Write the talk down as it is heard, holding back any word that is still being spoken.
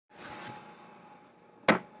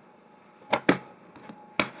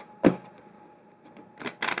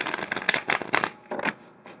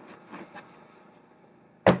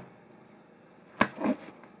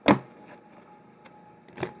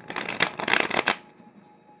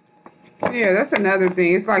Yeah, that's another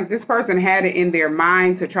thing. It's like this person had it in their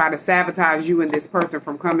mind to try to sabotage you and this person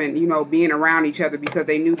from coming, being around each other, because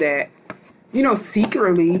they knew that,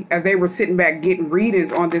 secretly, as they were sitting back getting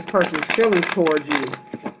readings on this person's feelings towards you.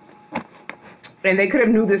 And they could have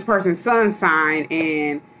knew this person's sun sign,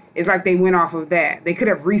 and it's like they went off of that. They could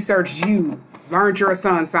have researched you, learned your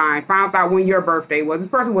sun sign, found out when your birthday was. This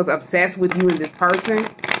person was obsessed with you and this person.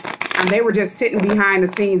 And they were just sitting behind the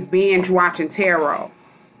scenes binge watching tarot,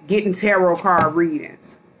 getting tarot card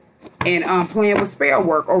readings, and playing with spell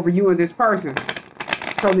work over you and this person.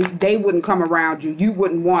 So they wouldn't come around you. You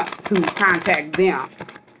wouldn't want to contact them.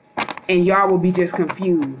 And y'all would be just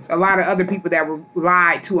confused. A lot of other people that were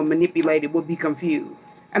lied to and manipulated would be confused.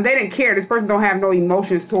 And they didn't care. This person don't have no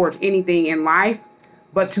emotions towards anything in life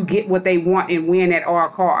but to get what they want and win at all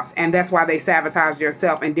costs. And that's why they sabotaged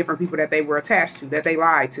themselves and different people that they were attached to, that they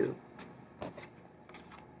lied to.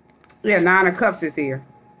 Yeah, 9 of Cups is here.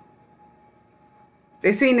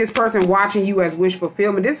 They seen this person watching you as wish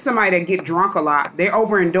fulfillment. This is somebody that get drunk a lot. They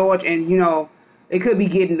overindulge, and they could be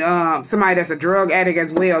getting somebody that's a drug addict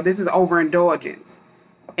as well. This is overindulgence.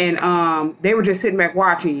 And they were just sitting back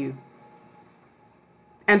watching you.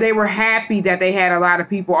 And they were happy that they had a lot of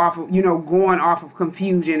people off of, going off of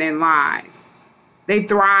confusion and lies. They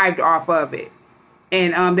thrived off of it.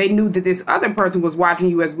 And they knew that this other person was watching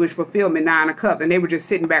you as wish fulfillment, 9 of Cups. And they were just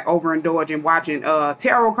sitting back overindulging, watching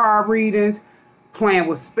tarot card readings, playing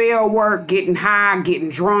with spell work, getting high, getting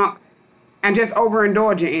drunk, and just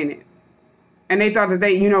overindulging in it. And they thought that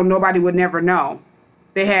they, nobody would never know.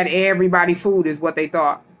 They had everybody fooled is what they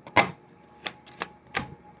thought.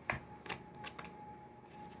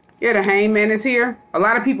 Yeah, the Hangman is here. A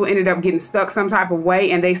lot of people ended up getting stuck some type of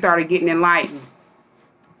way, and they started getting enlightened.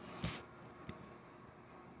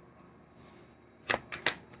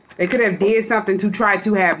 They could have did something to try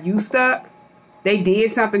to have you stuck. They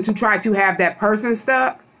did something to try to have that person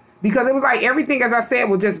stuck. Because it was like everything, as I said,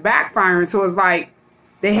 was just backfiring. So it's like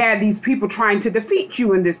they had these people trying to defeat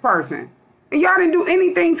you and this person. And y'all didn't do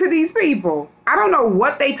anything to these people. I don't know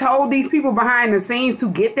what they told these people behind the scenes to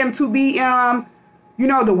get them to be,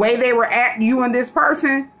 the way they were at you and this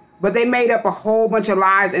person. But they made up a whole bunch of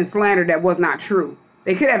lies and slander that was not true.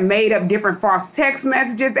 They could have made up different false text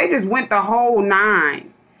messages. They just went the whole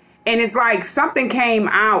 9. And it's like something came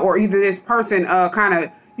out, or either this person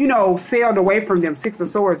kind of, sailed away from them. 6 of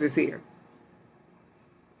Swords is here.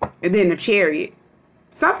 And then the Chariot.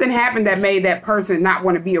 Something happened that made that person not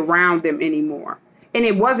want to be around them anymore. And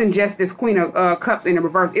it wasn't just this Queen of Cups in the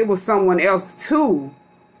reverse. It was someone else too.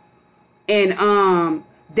 And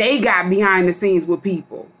they got behind the scenes with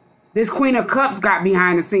people. This Queen of Cups got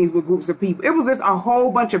behind the scenes with groups of people. It was just a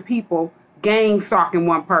whole bunch of people gang stalking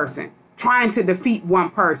one person, trying to defeat one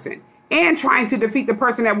person, and trying to defeat the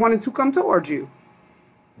person that wanted to come towards you.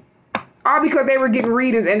 All because they were getting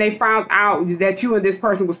readings and they found out that you and this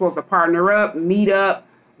person were supposed to partner up, meet up,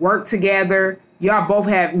 work together. Y'all both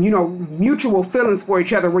have, mutual feelings for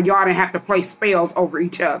each other where y'all didn't have to play spells over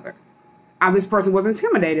each other. This person was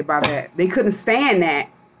intimidated by that. They couldn't stand that.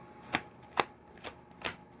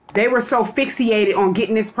 They were so fixated on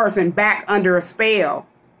getting this person back under a spell.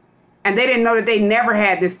 And they didn't know that they never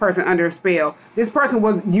had this person under a spell. This person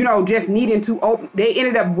was, just needing to open. They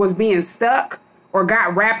ended up was being stuck or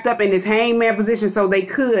got wrapped up in this hangman position so they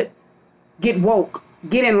could get woke,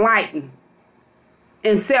 get enlightened,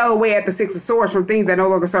 and sail away at the 6 of Swords from things that no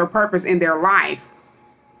longer serve purpose in their life.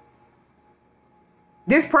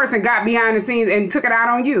 This person got behind the scenes and took it out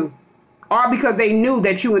on you. All because they knew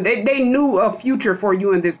that they knew a future for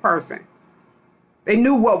you and this person. They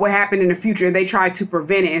knew what would happen in the future, and they tried to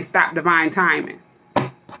prevent it and stop divine timing.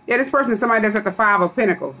 Yeah, this person is somebody that's at the 5 of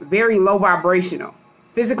Pentacles. Very low vibrational.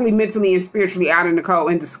 Physically, mentally, and spiritually out in the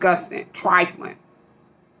cold and disgusting. Trifling.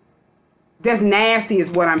 Just nasty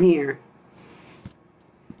is what I'm hearing.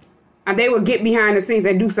 And they would get behind the scenes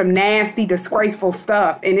and do some nasty, disgraceful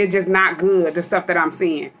stuff. And it's just not good, the stuff that I'm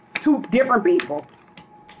seeing. 2 different people.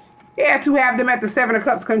 Yeah, to have them at the 7 of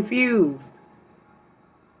Cups confused.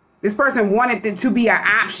 This person wanted it to be an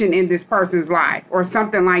option in this person's life or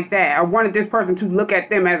something like that. Or wanted this person to look at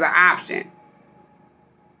them as an option.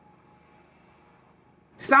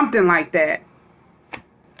 Something like that.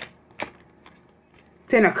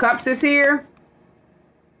 10 of Cups is here.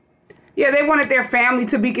 Yeah, they wanted their family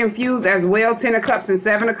to be confused as well. 10 of Cups and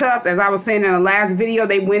 7 of Cups. As I was saying in the last video,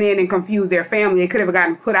 they went in and confused their family. They could have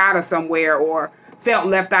gotten put out of somewhere or felt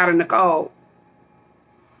left out in the cold.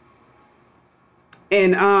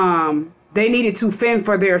 And they needed to fend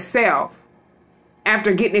for their self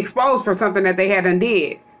after getting exposed for something that they hadn't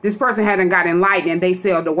did. This person hadn't got enlightened and they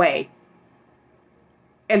sailed away.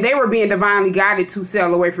 And they were being divinely guided to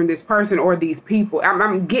sail away from this person or these people.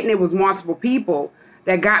 I'm getting it was multiple people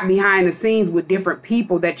that got behind the scenes with different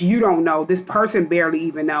people that you don't know. This person barely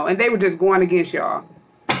even know. And they were just going against y'all.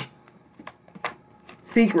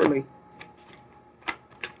 Secretly.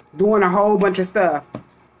 Doing a whole bunch of stuff.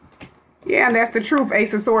 Yeah, and that's the truth.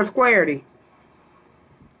 Ace of Swords clarity.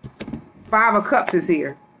 5 of Cups is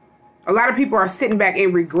here. A lot of people are sitting back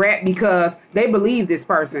in regret because they believe this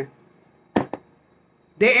person.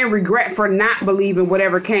 They're in regret for not believing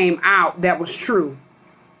whatever came out that was true.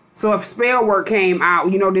 So if spell work came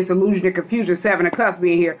out, you know, this illusion and confusion, 7 of Cups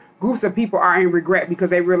being here, groups of people are in regret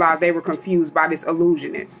because they realized they were confused by this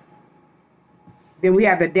illusionist. Then we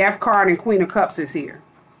have the Death card and Queen of Cups is here.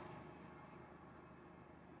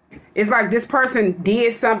 It's like this person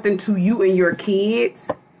did something to you and your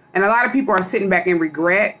kids. And a lot of people are sitting back in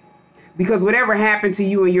regret because whatever happened to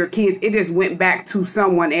you and your kids, it just went back to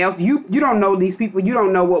someone else. You don't know these people. You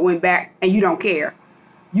don't know what went back and you don't care.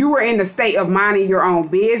 You were in the state of minding your own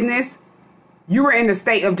business. You were in the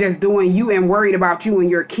state of just doing you and worried about you and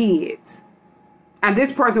your kids. And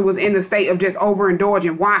this person was in the state of just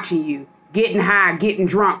overindulging, watching you, getting high, getting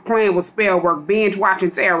drunk, playing with spell work, binge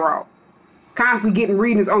watching tarot, constantly getting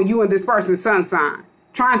readings on you and this person's sun sign,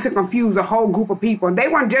 trying to confuse a whole group of people. And they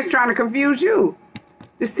weren't just trying to confuse you.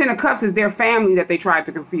 This 10 of Cups is their family that they tried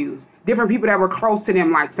to confuse. Different people that were close to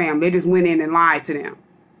them like family. They just went in and lied to them.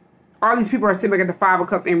 All these people are sitting back at the 5 of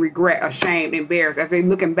Cups in regret, ashamed, embarrassed as they're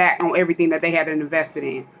looking back on everything that they had invested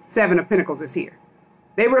in. 7 of Pentacles is here.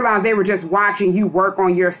 They realized they were just watching you work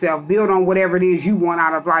on yourself, build on whatever it is you want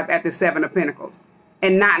out of life at the 7 of Pentacles.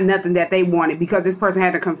 And not nothing that they wanted because this person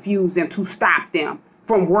had to confuse them to stop them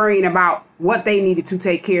from worrying about what they needed to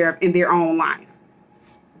take care of in their own life.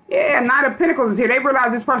 Yeah, 9 of Pentacles is here. They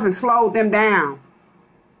realized this person slowed them down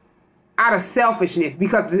out of selfishness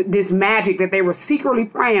because this magic that they were secretly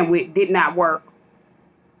playing with did not work.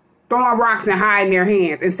 Throwing rocks and hiding their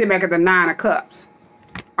hands and sit back at the 9 of Cups.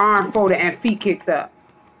 Arm folded and feet kicked up.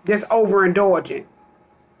 Just overindulging.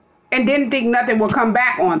 And didn't think nothing would come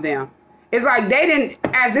back on them. It's like they didn't,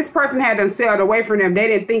 as this person had them sailed away from them, they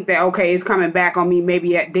didn't think that, okay, it's coming back on me.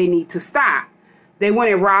 Maybe they need to stop. They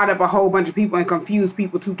went and riled up a whole bunch of people and confused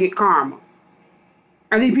people to get karma.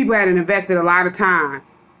 And these people had invested a lot of time,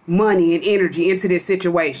 money, and energy into this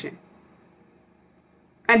situation.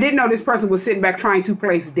 And didn't know this person was sitting back trying to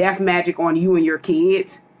place death magic on you and your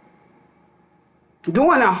kids.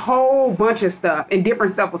 Doing a whole bunch of stuff, and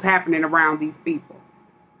different stuff was happening around these people.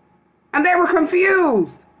 And they were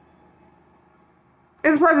confused.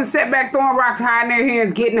 This person sat back throwing rocks, hiding their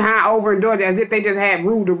hands, getting high, overindulged, as if they just had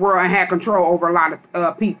ruled the world and had control over a lot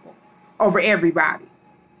of people, over everybody.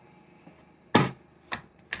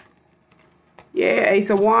 Yeah, Ace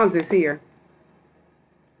of Wands is here.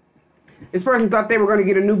 This person thought they were going to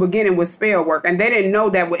get a new beginning with spell work, and they didn't know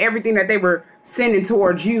that with everything that they were sending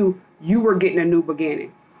towards you, you were getting a new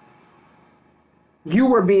beginning. You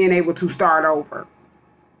were being able to start over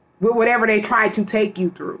with whatever they tried to take you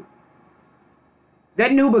through.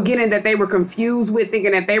 That new beginning that they were confused with,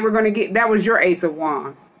 thinking that they were going to get, that was your Ace of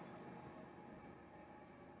Wands.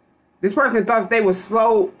 This person thought they would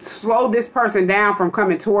slow this person down from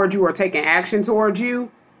coming towards you or taking action towards you.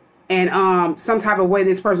 And some type of way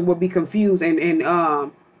this person would be confused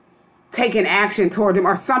and taking action towards them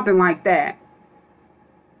or something like that.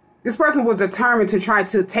 This person was determined to try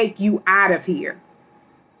to take you out of here.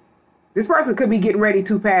 This person could be getting ready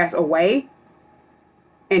to pass away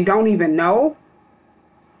and don't even know.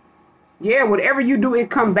 Yeah, whatever you do,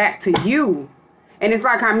 it come back to you. And it's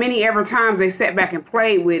like how many ever times they sat back and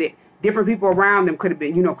played with it. Different people around them could have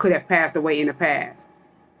been, could have passed away in the past.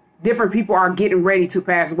 Different people are getting ready to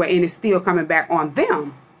pass away and it's still coming back on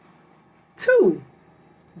them, too.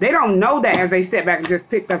 They don't know that as they sat back and just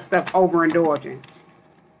picked up stuff overindulging.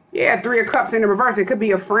 Yeah, 3 of Cups in the reverse. It could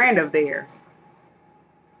be a friend of theirs.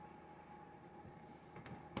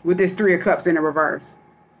 With this 3 of Cups in the reverse.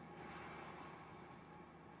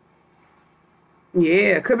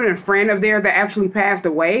 Yeah, it could have been a friend of theirs that actually passed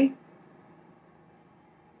away.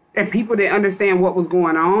 And people didn't understand what was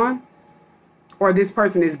going on. Or this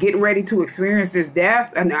person is getting ready to experience this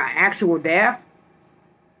death, an actual death.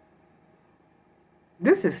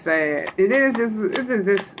 This is sad. It is.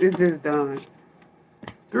 It's just done.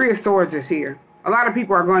 3 of Swords is here. A lot of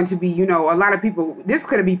people are going to be, a lot of people, this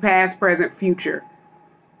could be past, present, future.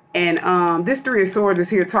 And this 3 of Swords is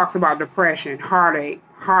here, talks about depression, heartache,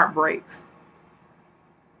 heartbreaks,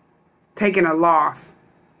 taking a loss,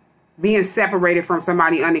 being separated from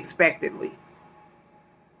somebody unexpectedly.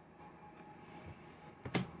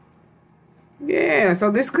 Yeah, so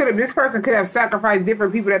this person could have sacrificed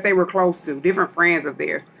different people that they were close to, different friends of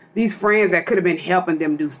theirs. These friends that could have been helping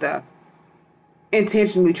them do stuff.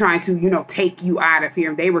 Intentionally trying to, take you out of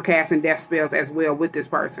here. And they were casting death spells as well with this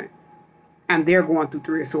person. And they're going through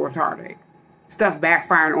Three of Swords heartache. Stuff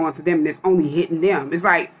backfiring onto them and it's only hitting them. It's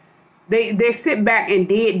like they sit back and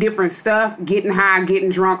did different stuff, getting high, getting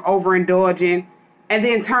drunk, overindulging, and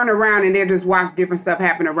then turn around and they just watch different stuff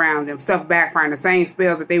happen around them. Stuff backfiring. The same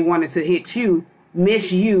spells that they wanted to hit you,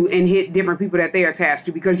 miss you, and hit different people that they're attached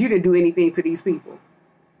to because you didn't do anything to these people.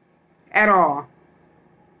 At all.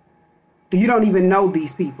 You don't even know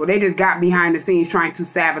these people. They just got behind the scenes trying to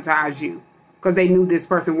sabotage you because they knew this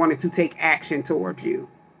person wanted to take action towards you.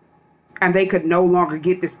 And they could no longer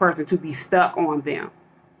get this person to be stuck on them.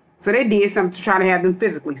 So they did something to try to have them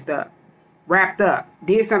physically stuck, wrapped up.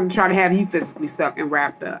 Did something to try to have you physically stuck and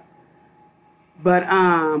wrapped up.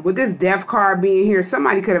 But with this death card being here,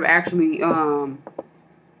 somebody could have actually,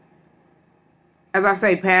 as I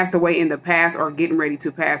say, passed away in the past or getting ready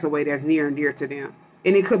to pass away that's near and dear to them.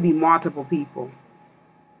 And it could be multiple people.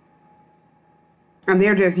 And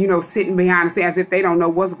they're just, sitting behind the scenes as if they don't know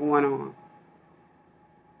what's going on.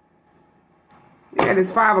 Yeah,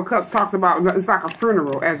 this Five of Cups talks about, it's like a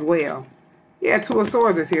funeral as well. Yeah, Two of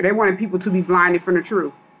Swords is here. They wanted people to be blinded from the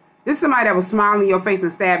truth. This is somebody that was smiling in your face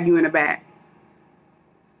and stabbed you in the back.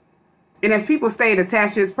 And as people stayed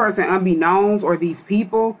attached to this person unbeknownst, or these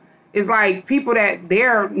people, it's like people that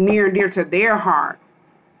they're near and dear to their heart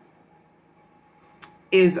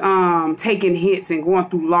is taking hits and going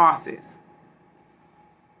through losses.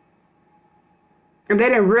 And they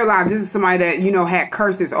didn't realize this is somebody that, had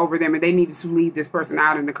curses over them and they needed to leave this person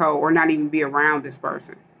out in the cold or not even be around this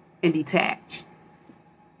person and detach.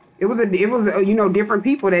 It was different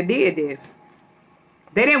people that did this.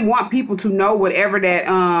 They didn't want people to know whatever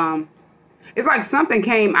that, it's like something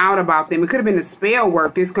came out about them. It could have been the spell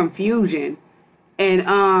work, this confusion.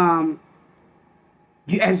 And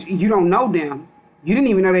you don't know them. You didn't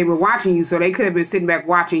even know they were watching you, so they could have been sitting back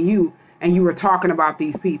watching you, and you were talking about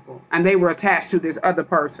these people, and they were attached to this other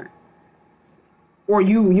person. Or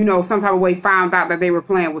you, some type of way found out that they were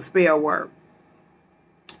playing with spell work.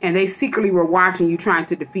 And they secretly were watching you, trying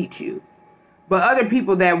to defeat you. But other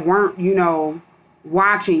people that weren't,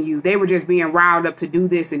 watching you, they were just being riled up to do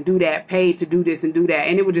this and do that, paid to do this and do that,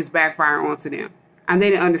 and it would just backfire onto them. And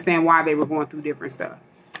they didn't understand why they were going through different stuff.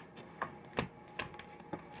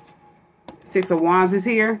 Six of Wands is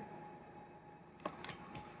here.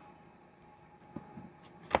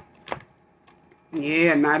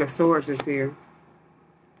 Yeah, Knight of Swords is here.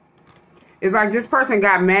 It's like this person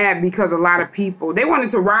got mad because a lot of people, they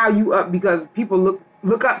wanted to rile you up because people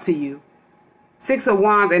look up to you. Six of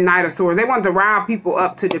Wands and Knight of Swords. They wanted to rile people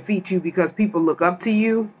up to defeat you because people look up to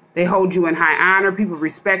you. They hold you in high honor. People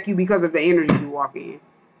respect you because of the energy you walk in.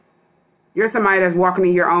 You're somebody that's walking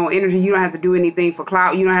in your own energy. You don't have to do anything for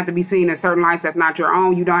clout. You don't have to be seen in certain lights that's not your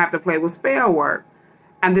own. You don't have to play with spell work.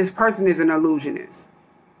 And this person is an illusionist.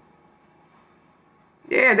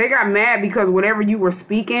 Yeah, they got mad because whatever you were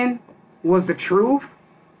speaking was the truth.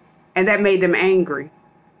 And that made them angry.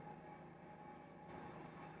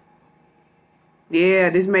 Yeah,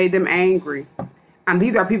 this made them angry. And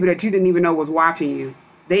these are people that you didn't even know was watching you.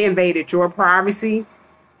 They invaded your privacy.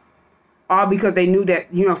 All because they knew that,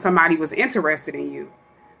 somebody was interested in you.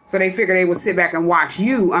 So they figured they would sit back and watch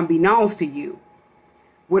you unbeknownst to you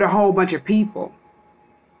with a whole bunch of people.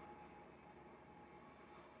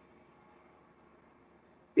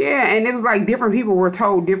 Yeah, and it was like different people were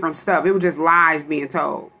told different stuff. It was just lies being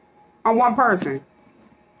told on one person.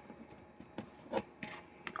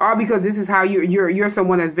 All because this is how you're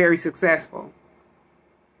someone that's very successful.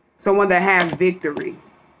 Someone that has victory.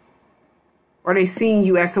 Or they seen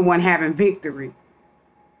you as someone having victory.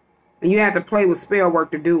 And you had to play with spell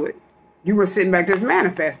work to do it. You were sitting back just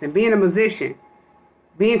manifesting, being a musician,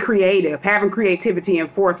 being creative, having creativity and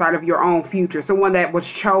foresight of your own future. Someone that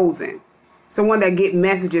was chosen. Someone that get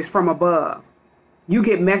messages from above. You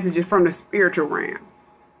get messages from the spiritual realm.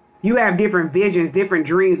 You have different visions, different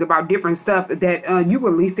dreams about different stuff that you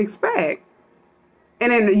would least expect.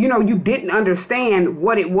 And then, you didn't understand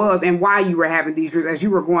what it was and why you were having these dreams as you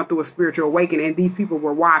were going through a spiritual awakening and these people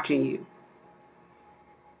were watching you.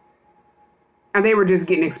 And they were just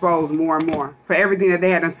getting exposed more and more for everything that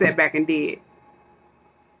they had done set back and did.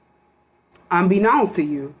 Unbeknownst to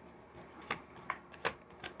you.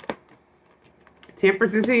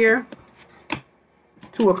 Temperance is here.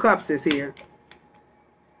 Two of Cups is here.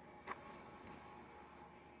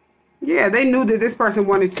 Yeah, they knew that this person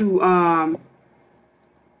wanted to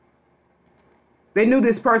They knew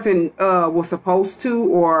this person was supposed to,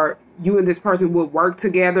 or you and this person would work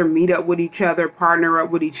together, meet up with each other, partner up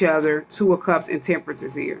with each other. Two of Cups and Temperance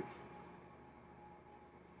is here.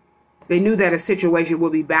 They knew that a situation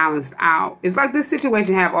would be balanced out. It's like this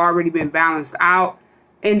situation have already been balanced out.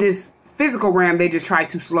 In this physical realm, they just tried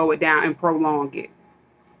to slow it down and prolong it.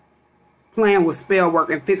 Playing with spell work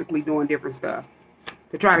and physically doing different stuff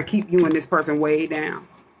to try to keep you and this person way down.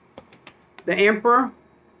 The Emperor.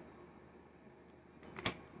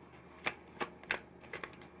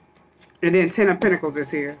 And then 10 of Pentacles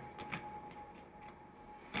is here.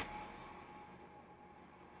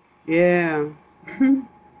 Yeah.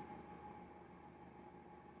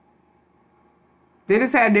 They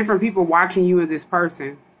just had different people watching you and this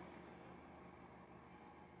person.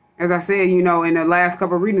 As I said, you know, in the last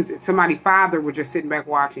couple of readings, somebody's father was just sitting back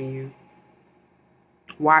watching you.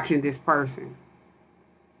 Watching this person.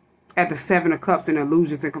 At the 7 of Cups and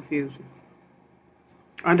illusions and confusions.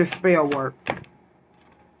 Under spell work.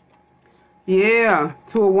 Yeah,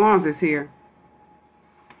 2 of Wands is here.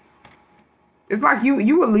 It's like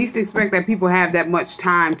you would least expect that people have that much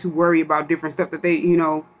time to worry about different stuff that they, you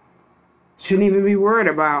know, shouldn't even be worried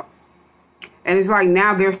about. And it's like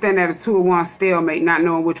now they're standing at a 2 of Wands stalemate, not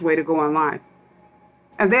knowing which way to go in life.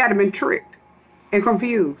 As they had been tricked and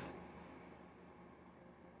confused.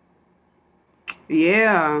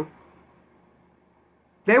 Yeah.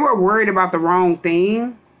 They were worried about the wrong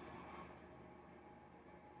thing.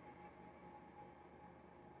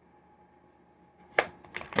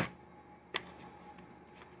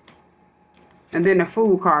 And then the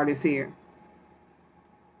Fool card is here.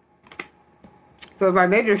 So it's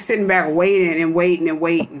like they're just sitting back waiting and waiting and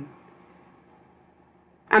waiting.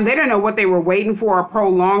 And they didn't know what they were waiting for or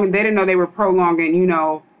prolonging. They didn't know they were prolonging, you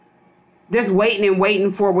know, just waiting and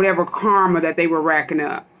waiting for whatever karma that they were racking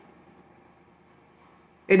up.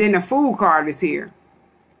 And then the Fool card is here.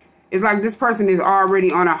 It's like this person is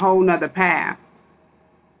already on a whole nother path.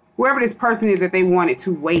 Whoever this person is that they wanted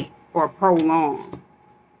to wait or prolong,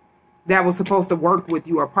 that was supposed to work with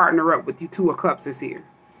you or partner up with you, 2 of Cups is here.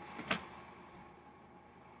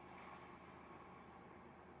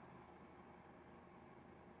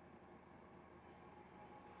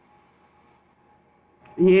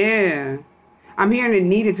 Yeah. I'm hearing it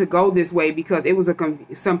needed to go this way because it was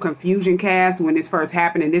some confusion cast when this first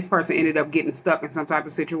happened, and this person ended up getting stuck in some type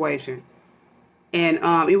of situation. And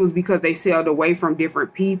it was because they sailed away from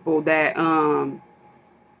different people that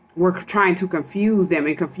were trying to confuse them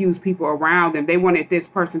and confuse people around them. They wanted this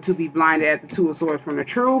person to be blinded at the 2 of Swords from the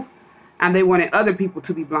truth, and they wanted other people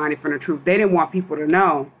to be blinded from the truth. They didn't want people to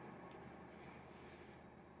know.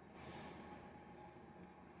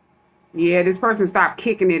 Yeah, this person stopped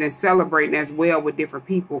kicking it and celebrating as well with different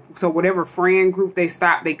people. So whatever friend group they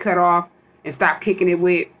cut off and stopped kicking it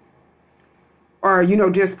with, or, you know,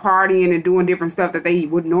 just partying and doing different stuff that they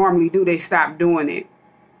would normally do, they stopped doing it.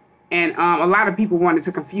 And a lot of people wanted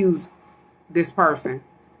to confuse this person.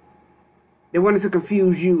 They wanted to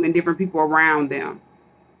confuse you and different people around them.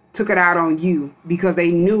 Took it out on you because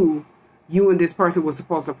they knew you and this person were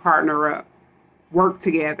supposed to partner up, work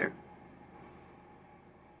together.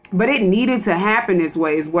 But it needed to happen this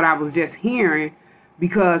way is what I was just hearing,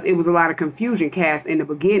 because it was a lot of confusion cast in the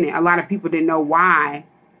beginning. A lot of people didn't know why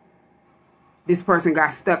this person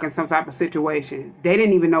got stuck in some type of situation. They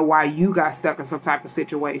didn't even know why you got stuck in some type of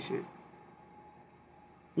situation.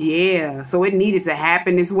 Yeah, so it needed to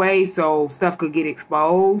happen this way so stuff could get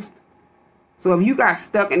exposed. So if you got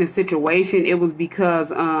stuck in a situation, it was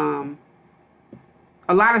because a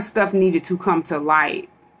lot of stuff needed to come to light.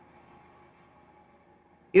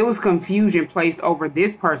 It was confusion placed over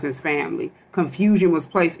this person's family. Confusion was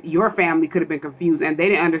placed, your family could have been confused, and they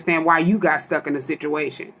didn't understand why you got stuck in the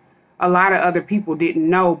situation. A lot of other people didn't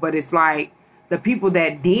know, but it's like the people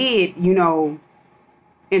that did, you know,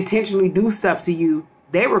 intentionally do stuff to you,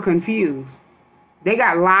 they were confused. They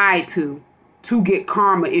got lied to get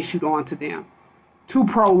karma issued onto them, to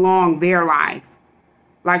prolong their life,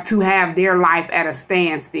 like to have their life at a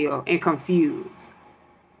standstill and confused.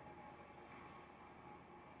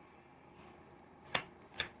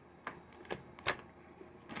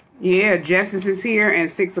 Yeah, Justice is here and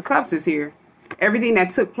 6 of Cups is here. Everything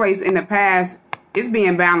that took place in the past is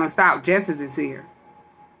being balanced out. Justice is here.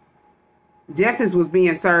 Justice was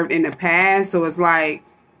being served in the past, so it's like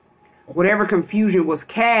whatever confusion was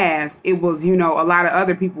cast, it was, you know, a lot of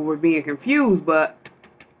other people were being confused, but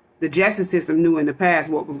the justice system knew in the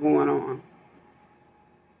past what was going on.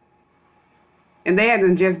 And they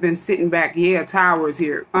hadn't just been sitting back, yeah, Towers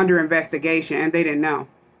here, under investigation, and they didn't know.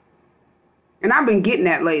 And I've been getting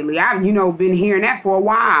that lately. I've, you know, been hearing that for a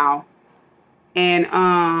while. And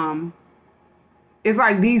It's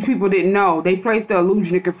like these people didn't know. They placed the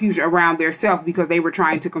illusion of confusion around their self because they were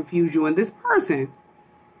trying to confuse you and this person.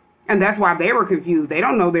 And that's why they were confused. They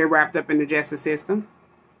don't know they're wrapped up in the justice system.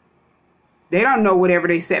 They don't know whatever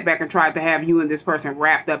they set back and tried to have you and this person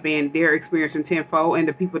wrapped up in, they're experiencing tenfold and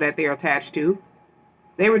the people that they're attached to.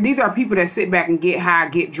 These are people that sit back and get high,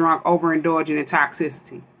 get drunk, overindulging in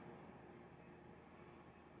toxicity.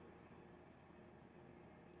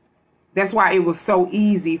 That's why it was so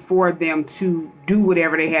easy for them to do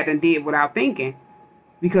whatever they had and did without thinking.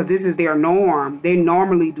 Because this is their norm. They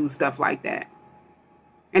normally do stuff like that.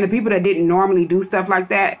 And the people that didn't normally do stuff like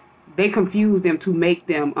that, they confused them to make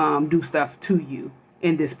them do stuff to you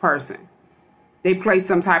in this person. They placed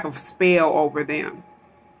some type of spell over them.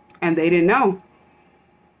 And they didn't know.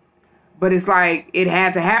 But it's like it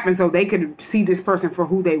had to happen so they could see this person for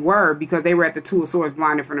who they were because they were at the Two of Swords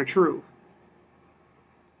blinded from the truth.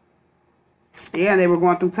 Yeah, they were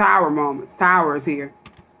going through tower moments. Tower is here.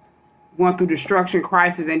 Going through destruction,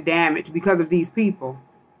 crisis, and damage because of these people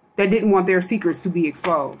that didn't want their secrets to be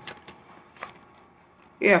exposed.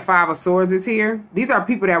 Yeah, Five of Swords is here. These are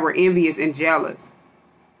people that were envious and jealous.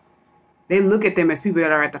 They look at them as people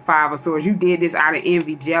that are at the Five of Swords. You did this out of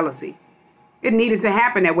envy, jealousy. It needed to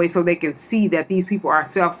happen that way so they can see that these people are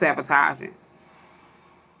self-sabotaging.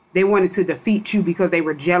 They wanted to defeat you because they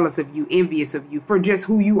were jealous of you, envious of you for just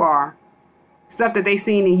who you are. Stuff that they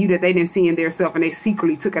seen in you that they didn't see in their self, and they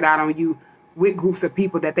secretly took it out on you with groups of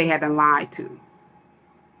people that they hadn't lied to.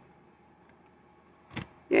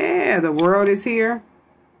 Yeah, the World is here.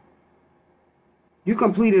 You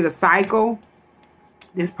completed a cycle.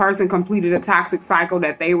 This person completed a toxic cycle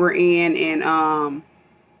that they were in, and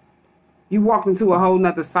you walked into a whole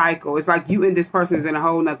nother cycle. It's like you and this person is in a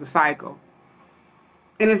whole nother cycle.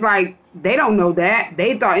 And it's like, they don't know that.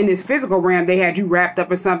 They thought in this physical realm, they had you wrapped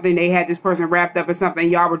up in something. They had this person wrapped up in something.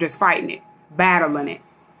 Y'all were just fighting it, battling it.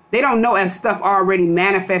 They don't know as stuff already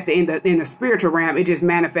manifested in the spiritual realm. It just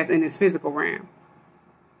manifests in this physical realm.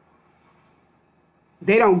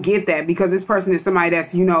 They don't get that because this person is somebody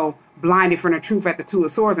that's, you know, blinded from the truth at the Two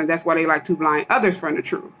of Swords. And that's why they like to blind others from the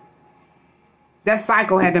truth. That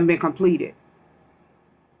cycle hadn't been completed.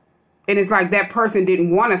 And it's like that person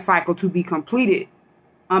didn't want a cycle to be completed.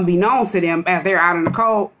 Unbeknownst to them, as they're out in the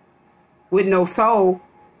cold with no soul,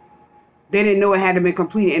 they didn't know it had to be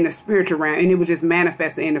completed in the spiritual realm, and it was just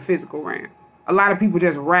manifested in the physical realm. A lot of people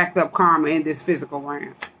just racked up karma in this physical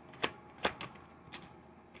realm.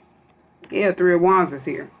 Yeah, Three of Wands is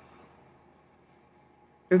here.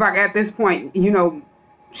 It's like at this point, you know,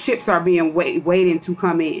 ships are being waiting to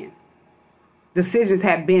come in. Decisions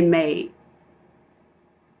have been made.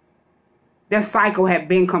 That cycle had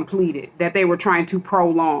been completed that they were trying to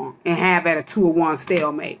prolong and have at a Two of Wands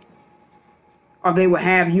stalemate. Or they would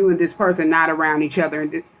have you and this person not around each other.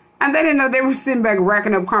 And they didn't know they were sitting back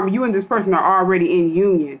racking up karma. You and this person are already in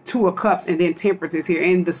union. Two of Cups and then Temperance is here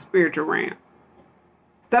in the spiritual realm.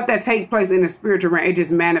 Stuff that takes place in the spiritual realm, it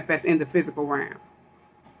just manifests in the physical realm.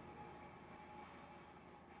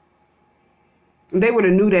 And they would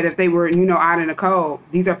have knew that if they were, you know, out in the cold.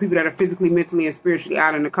 These are people that are physically, mentally, and spiritually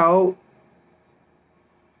out in the cold.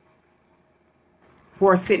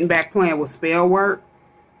 For sitting back playing with spell work.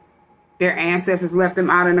 Their ancestors left them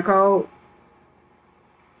out in the cold.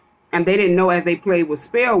 And they didn't know as they played with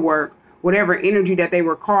spell work, whatever energy that they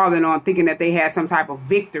were calling on, thinking that they had some type of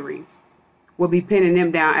victory, would be pinning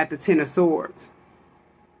them down at the Ten of Swords.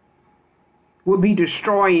 Would be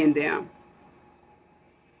destroying them.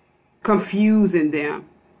 Confusing them.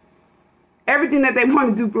 Everything that they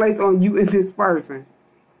wanted to place on you and this person.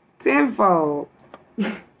 Tenfold.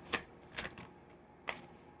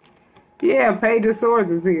 Yeah, Page of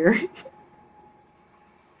Swords is here.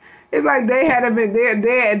 It's like they had been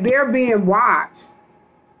they're being watched.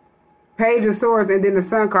 Page of Swords, and then the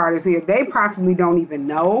Sun card is here. They possibly don't even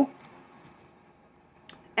know.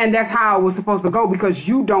 And that's how it was supposed to go because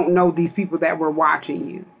you don't know these people that were watching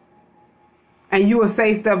you. And you would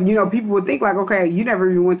say stuff, you know, people would think like, okay, you never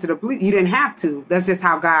even went to the police. You didn't have to. That's just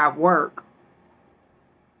how God works.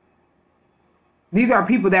 These are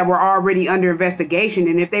people that were already under investigation.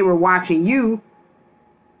 And if they were watching you,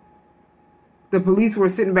 the police were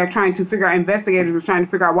sitting back trying to figure out, investigators were trying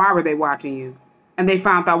to figure out why were they watching you. And they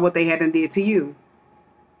found out what they had done did to you.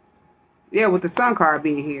 Yeah, with the Sun card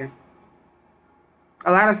being here.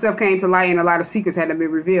 A lot of stuff came to light and a lot of secrets had to be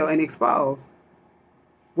revealed and exposed.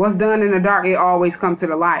 What's done in the dark, it always comes to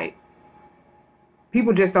the light.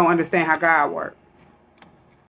 People just don't understand how God works.